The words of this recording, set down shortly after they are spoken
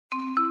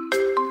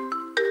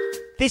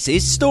This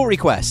is Story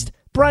Quest,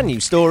 brand new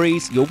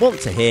stories you'll want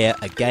to hear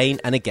again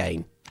and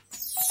again.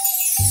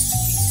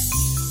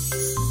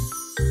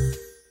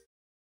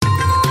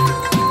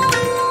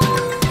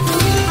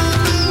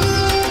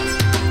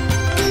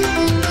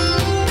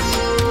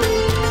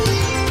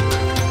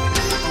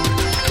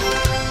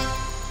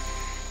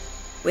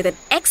 With an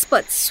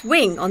expert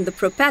swing on the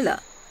propeller,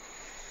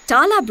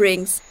 Tala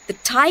brings the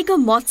tiger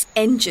moth's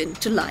engine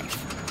to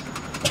life.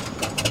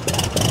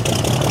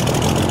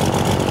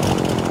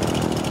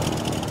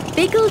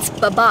 Biggles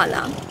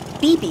Babala,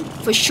 Bibi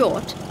for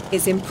short,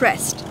 is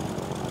impressed.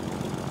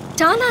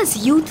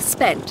 Tala's youth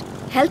spent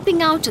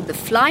helping out at the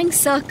flying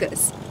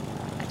circus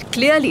had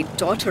clearly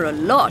taught her a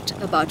lot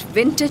about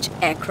vintage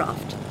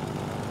aircraft.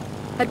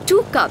 Her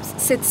two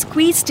cubs sit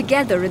squeezed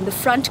together in the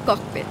front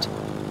cockpit,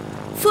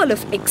 full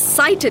of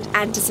excited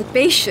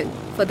anticipation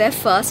for their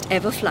first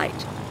ever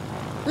flight.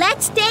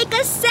 Let's take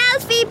a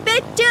selfie,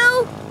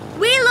 Bittu!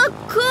 We look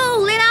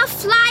cool in our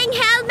flying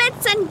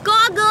helmets and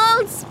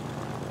goggles!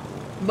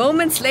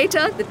 Moments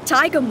later, the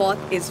tiger moth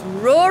is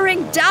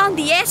roaring down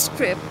the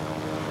airstrip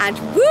and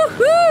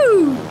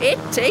woohoo! It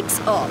takes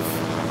off.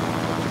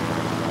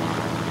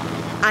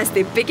 As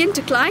they begin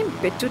to climb,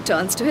 Bittu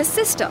turns to his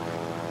sister.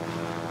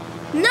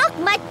 Look,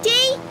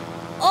 Matti!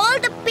 All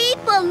the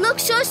people look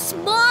so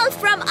small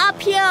from up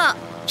here,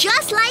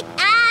 just like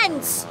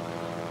ants.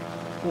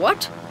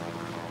 What?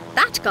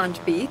 That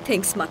can't be,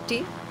 thinks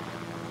Matti.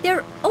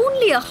 They're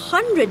only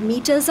 100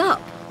 meters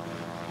up.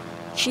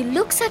 She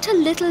looks at her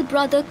little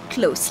brother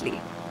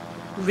closely,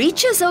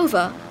 reaches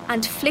over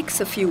and flicks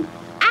a few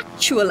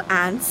actual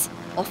ants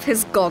off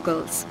his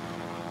goggles.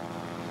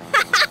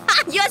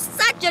 You're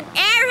such an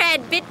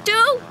airhead,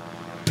 Bittu!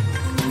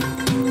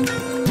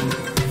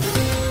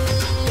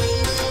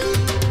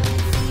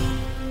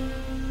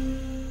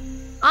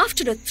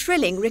 After a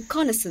thrilling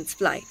reconnaissance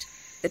flight,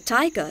 the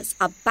tigers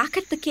are back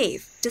at the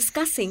cave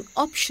discussing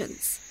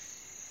options.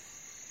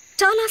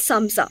 Tala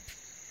sums up.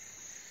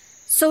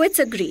 So it's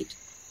agreed.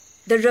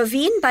 The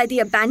ravine by the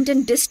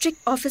abandoned district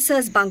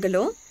officer's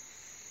bungalow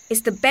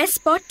is the best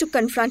spot to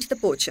confront the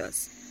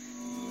poachers.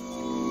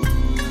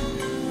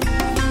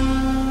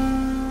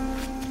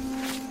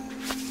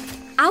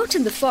 Out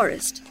in the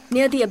forest,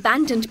 near the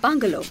abandoned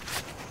bungalow,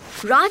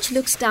 Raj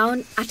looks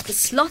down at the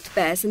sloth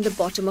bears in the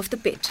bottom of the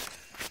pit.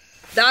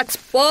 That's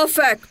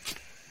perfect!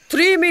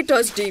 3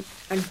 meters deep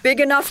and big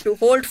enough to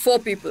hold 4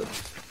 people.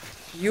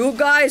 You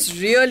guys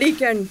really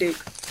can dig.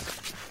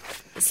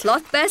 The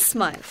sloth bears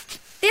smile.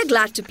 They're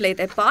glad to play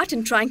their part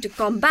in trying to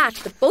combat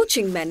the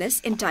poaching menace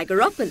in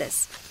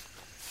Tigeropolis.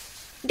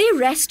 They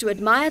rest to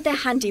admire their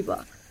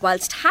handiwork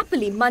whilst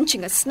happily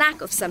munching a snack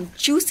of some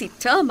juicy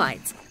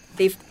termites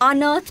they've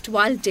unearthed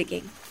while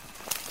digging.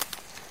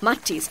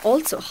 Matti's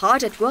also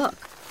hard at work,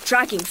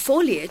 dragging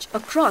foliage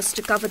across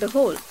to cover the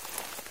hole.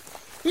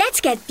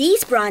 Let's get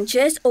these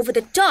branches over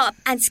the top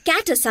and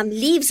scatter some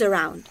leaves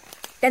around.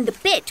 Then the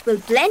pit will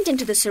blend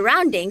into the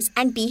surroundings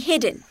and be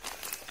hidden.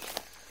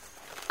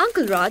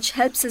 Uncle Raj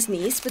helps his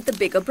niece with the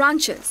bigger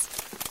branches.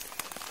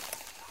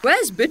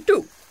 Where's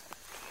Bittu?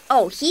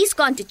 Oh, he's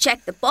gone to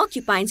check the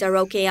porcupines are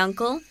okay,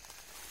 Uncle.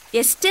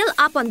 They're still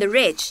up on the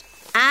ridge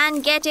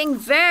and getting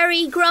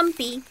very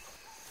grumpy.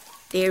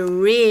 They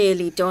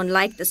really don't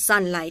like the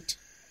sunlight.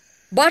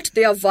 But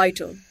they are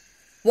vital.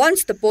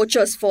 Once the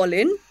poachers fall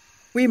in,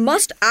 we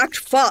must act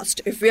fast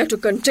if we are to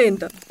contain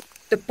them.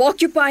 The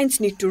porcupines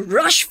need to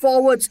rush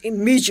forwards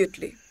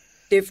immediately.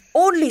 They've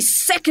only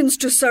seconds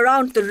to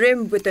surround the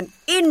rim with an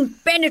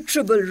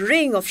impenetrable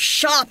ring of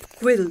sharp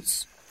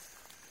quills.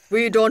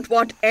 We don't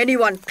want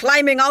anyone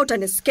climbing out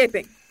and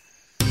escaping.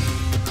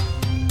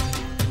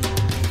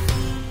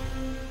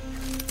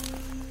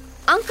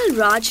 Uncle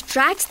Raj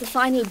drags the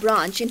final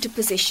branch into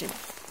position,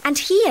 and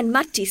he and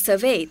Matti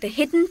survey the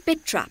hidden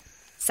pit trap,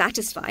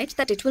 satisfied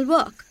that it will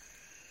work.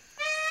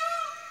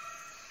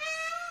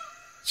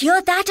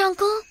 Hear that,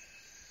 Uncle?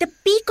 The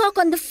peacock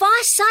on the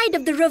far side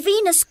of the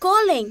ravine is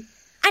calling.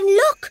 And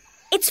look,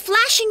 it's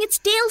flashing its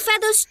tail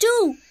feathers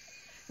too.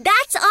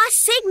 That's our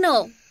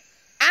signal.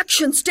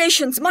 Action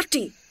stations,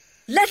 Matti.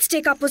 Let's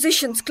take our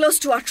positions close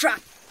to our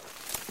trap.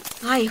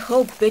 I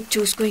hope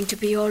Bittu's going to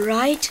be all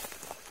right.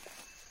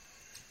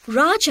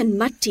 Raj and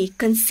Matti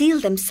conceal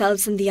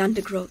themselves in the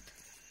undergrowth.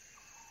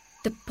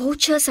 The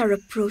poachers are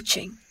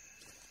approaching,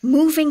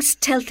 moving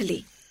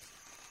stealthily,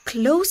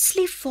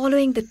 closely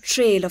following the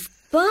trail of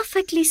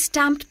perfectly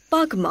stamped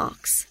pug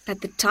marks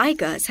that the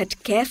tigers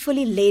had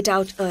carefully laid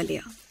out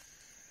earlier.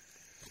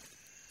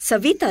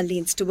 Savita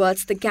leans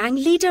towards the gang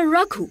leader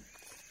Raghu.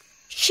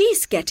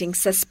 She's getting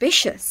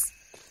suspicious.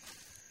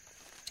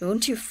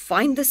 Don't you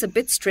find this a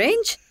bit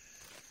strange?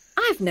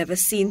 I've never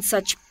seen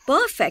such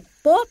perfect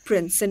paw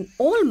prints in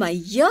all my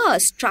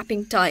years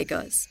trapping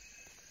tigers.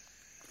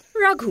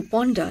 Raghu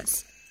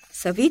ponders.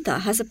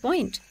 Savita has a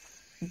point.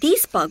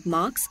 These pug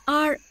marks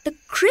are the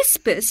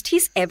crispest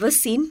he's ever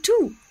seen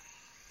too.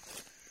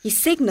 He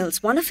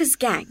signals one of his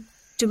gang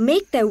to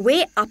make their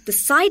way up the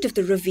side of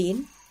the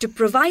ravine to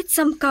provide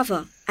some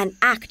cover and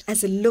act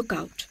as a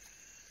lookout.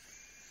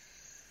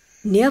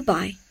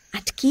 Nearby,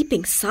 and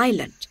keeping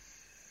silent,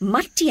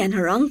 Matti and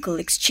her uncle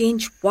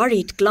exchange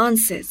worried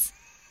glances.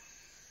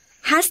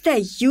 Has their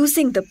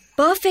using the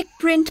perfect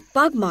print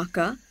bug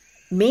marker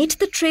made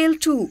the trail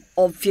too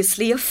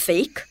obviously a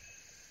fake?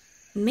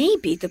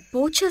 Maybe the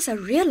poachers are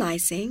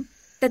realizing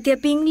that they're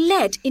being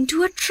led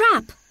into a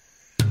trap.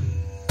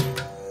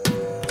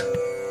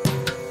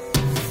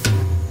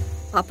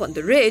 Up on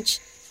the ridge,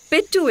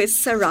 Bittu is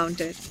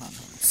surrounded,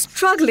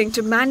 struggling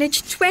to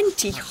manage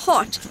 20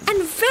 hot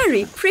and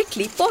very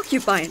prickly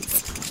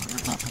porcupines.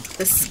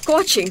 The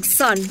scorching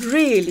sun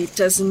really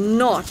does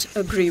not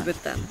agree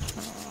with them,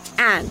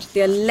 and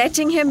they're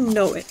letting him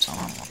know it.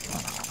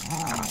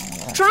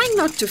 Trying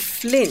not to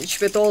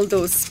flinch with all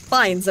those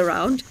spines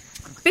around,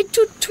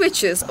 Bittu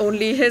twitches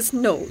only his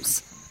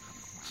nose.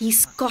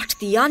 He's got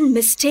the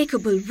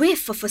unmistakable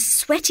whiff of a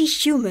sweaty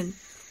human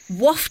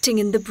wafting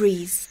in the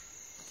breeze.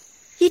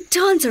 He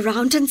turns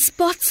around and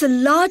spots a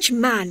large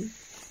man,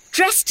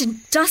 dressed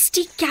in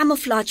dusty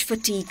camouflage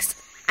fatigues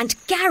and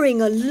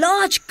carrying a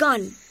large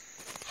gun,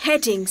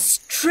 heading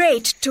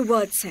straight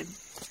towards him.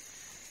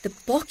 The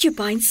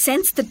porcupines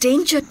sense the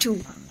danger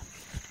too.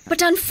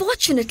 But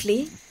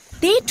unfortunately,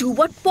 they do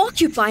what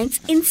porcupines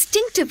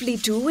instinctively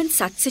do in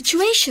such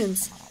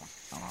situations.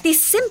 They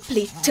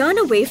simply turn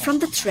away from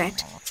the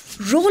threat,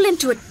 roll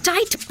into a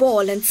tight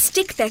ball and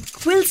stick their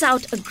quills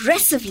out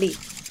aggressively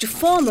to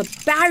form a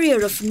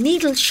barrier of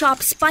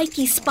needle-sharp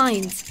spiky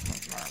spines,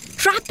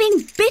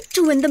 trapping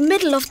Bittu in the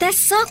middle of their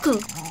circle.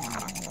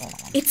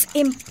 It's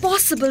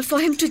impossible for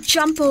him to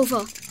jump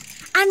over,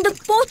 and the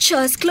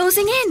poacher is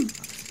closing in.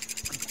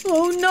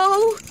 Oh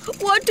no!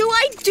 What do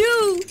I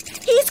do?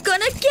 He's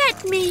gonna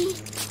get me!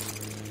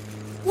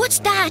 What's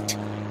that?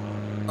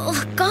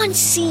 Oh, can't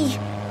see.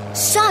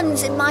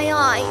 Sun's in my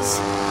eyes.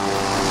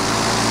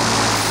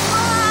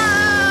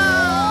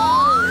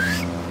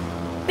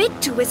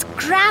 Bittu is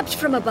grabbed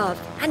from above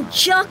and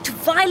jerked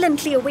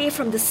violently away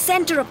from the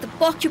center of the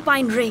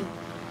porcupine ring.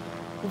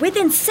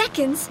 Within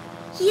seconds,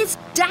 he is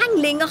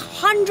dangling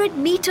 100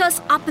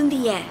 meters up in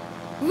the air.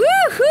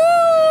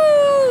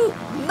 Woohoo!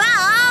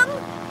 Mom!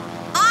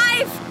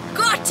 I've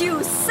got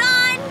you,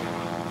 son!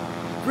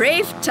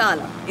 Brave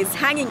Tala is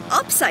hanging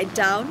upside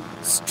down,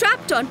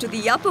 strapped onto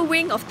the upper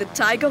wing of the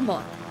tiger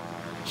moth.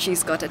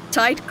 She's got a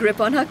tight grip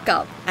on her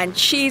cub, and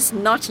she's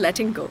not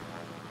letting go.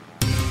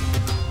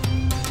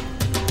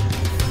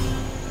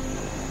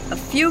 A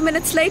few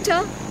minutes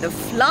later, the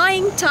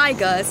flying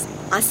tigers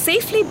are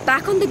safely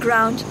back on the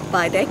ground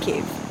by their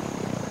cave.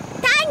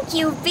 Thank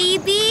you,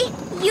 Bibi.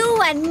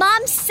 You and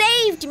Mom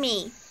saved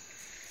me.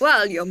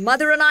 Well, your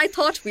mother and I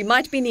thought we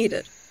might be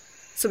needed,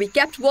 so we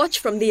kept watch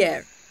from the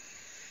air.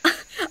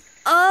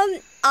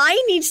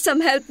 I need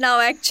some help now,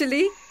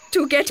 actually,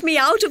 to get me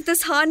out of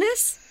this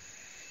harness.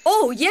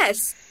 Oh,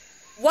 yes.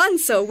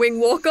 Once a wing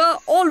walker,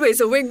 always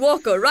a wing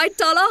walker, right,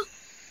 Tala?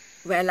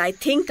 Well, I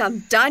think I'm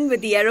done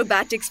with the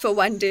aerobatics for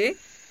one day.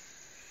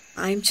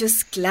 I'm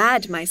just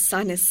glad my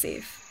son is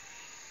safe.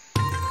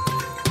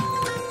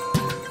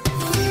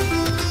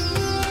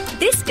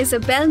 This is a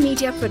Bell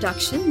Media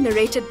production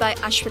narrated by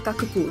Ashwika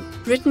Kapoor,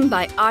 written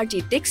by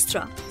R.D.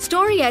 Dijkstra,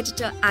 story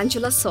editor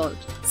Angela Salt,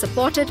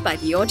 supported by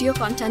the Audio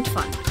Content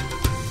Fund.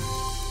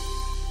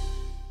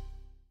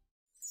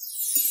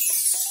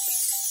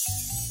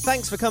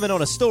 Thanks for coming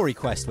on a story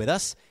quest with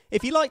us.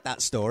 If you like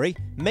that story,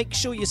 make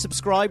sure you're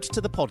subscribed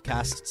to the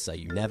podcast so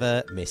you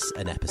never miss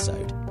an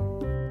episode.